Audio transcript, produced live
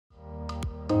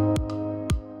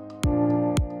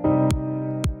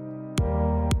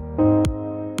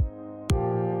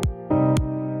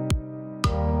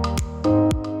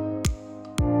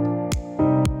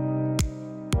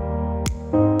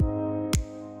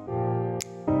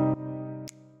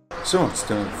So it's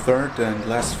the third and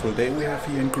last full day we have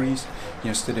here in Greece.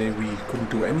 Yesterday we couldn't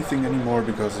do anything anymore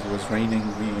because it was raining.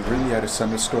 We really had a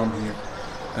thunderstorm here,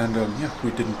 and yeah,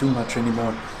 we didn't do much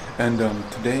anymore. And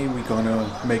today we're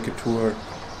gonna make a tour,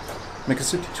 make a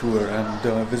city tour,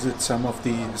 and visit some of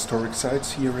the historic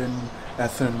sites here in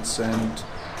Athens. And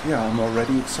yeah, I'm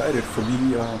already excited. For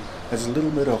me, as a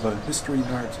little bit of a history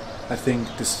nerd, I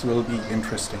think this will be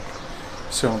interesting.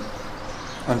 So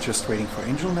I'm just waiting for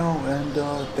Angel now, and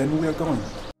then we are going.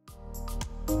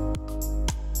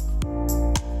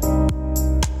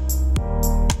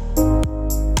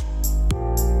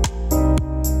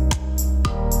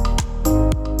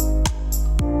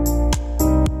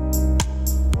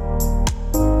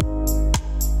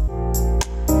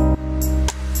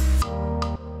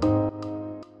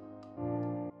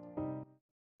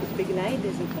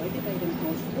 Begleiter sind heute bei dem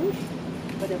Ausflug,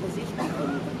 bei der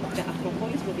Besichtigung auf der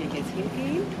Acropolis, wo wir jetzt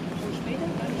hingehen, und später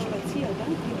beim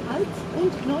Spaziergang in Alt-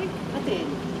 und Neu-Athen.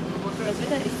 Das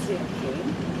Wetter ist sehr schön,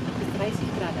 30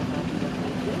 Grad erwarten wir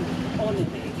heute, ohne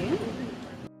Regen.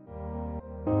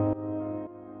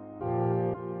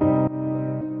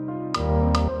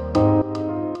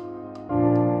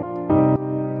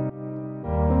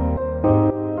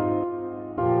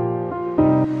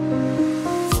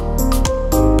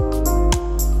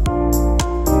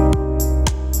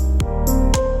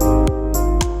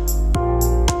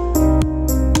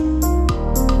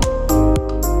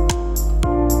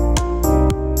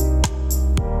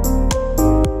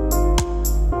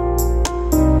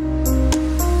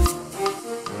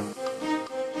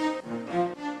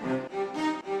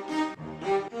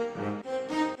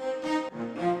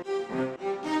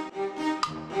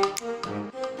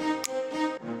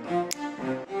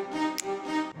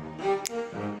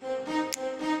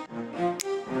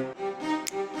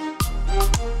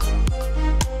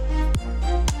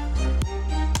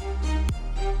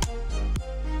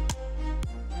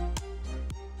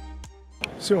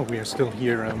 So we are still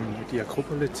here at the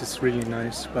Acropolis. It's really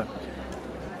nice, but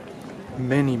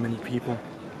many people,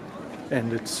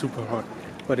 and it's super hot.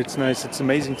 But it's nice. It's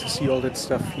amazing to see all that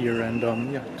stuff here, and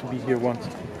yeah, to be here once.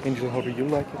 Angel, how do you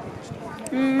like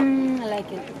it? I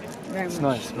like it very much. It's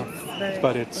nice, no?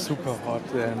 But it's super hot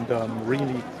and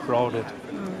really crowded.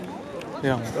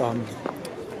 Yeah,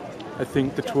 I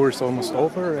think the tour is almost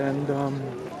over, and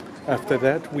after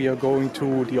that we are going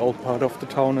to the old part of the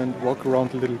town and walk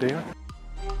around a little there.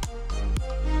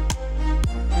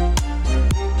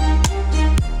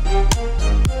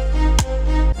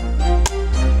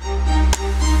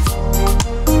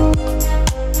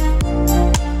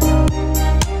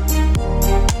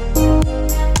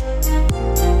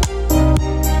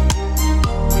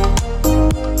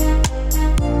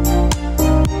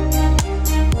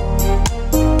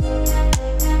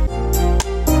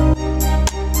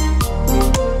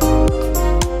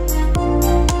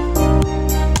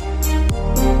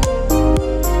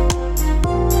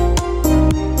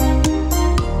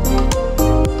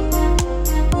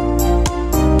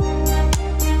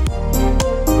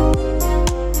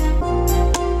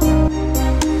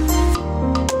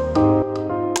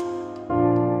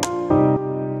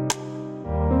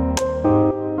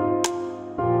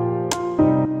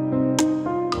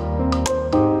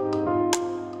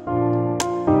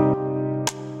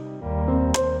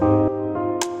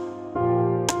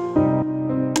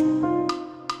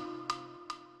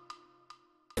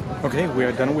 Okay, we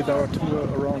are done with our tour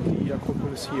around the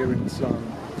Acropolis here. It's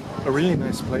a really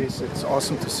nice place. It's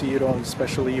awesome to see it all,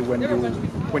 especially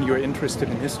when you're interested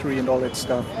in history and all that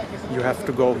stuff. You have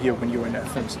to go here when you're in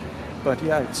Athens. But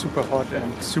yeah, it's super hot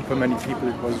and super many people.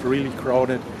 It was really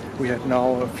crowded. We had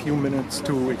now a few minutes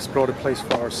to explore the place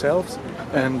for ourselves,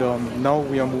 and now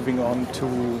we are moving on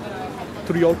to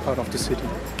the old part of the city.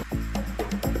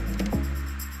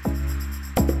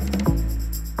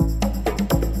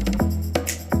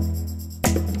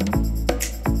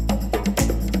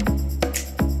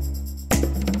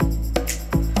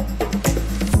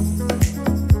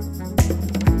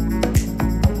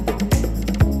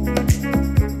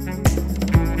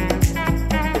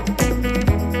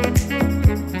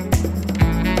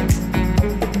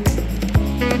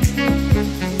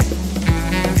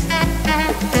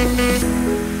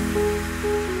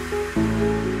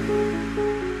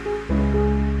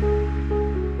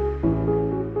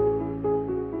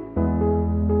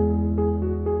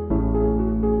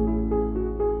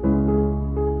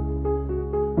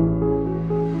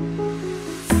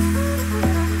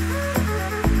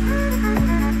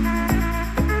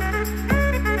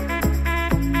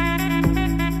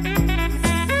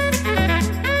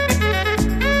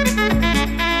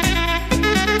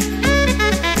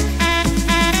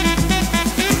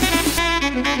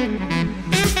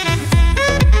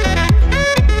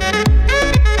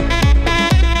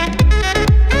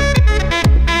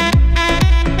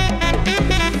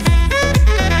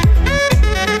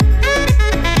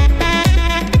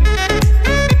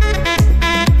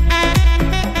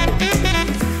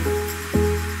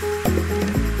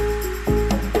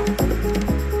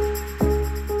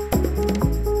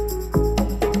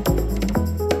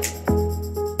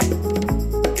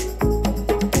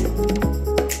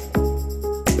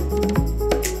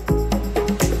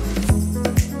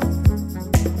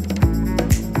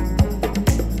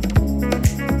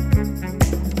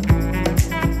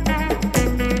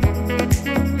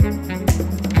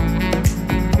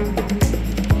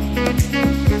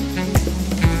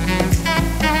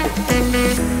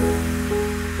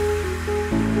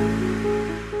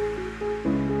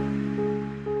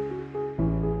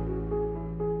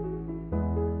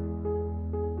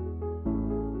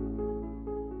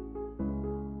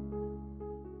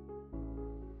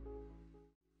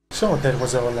 So that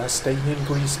was our last day here in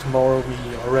Greece. Tomorrow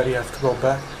we already have to go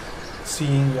back.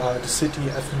 Seeing the city,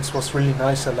 Athens, was really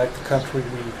nice. I like the country.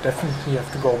 We definitely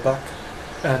have to go back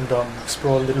and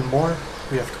explore a little more.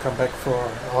 We have to come back for,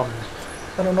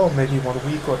 I don't know, maybe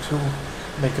 1 week or two,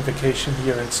 make a vacation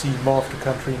here and see more of the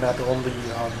country, not only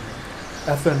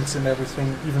Athens and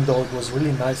everything, even though it was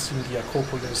really nice seeing the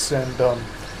Acropolis and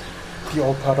the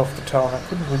old part of the town. I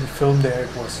couldn't really film there,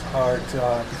 it was hard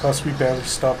because we barely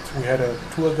stopped. We had a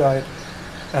tour guide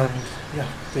and yeah,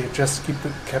 they just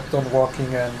kept on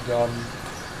walking and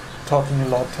talking a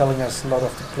lot, telling us a lot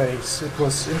of the place. It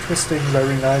was interesting,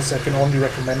 very nice. I can only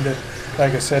recommend it.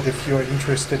 Like I said, if you're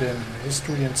interested in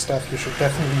history and stuff, you should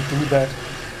definitely do that.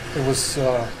 It was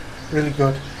really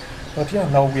good. But yeah,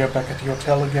 now we are back at the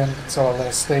hotel again. It's our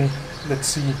last day. Let's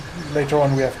see. Later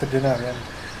on we have the dinner and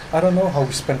I don't know how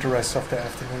we spend the rest of the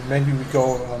afternoon. Maybe we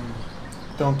go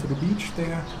down to the beach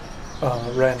there,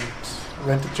 rent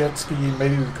a jet ski,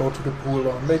 maybe we go to the pool,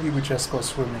 or maybe we just go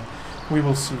swimming. We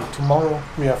will see. Tomorrow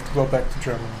we have to go back to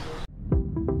Germany.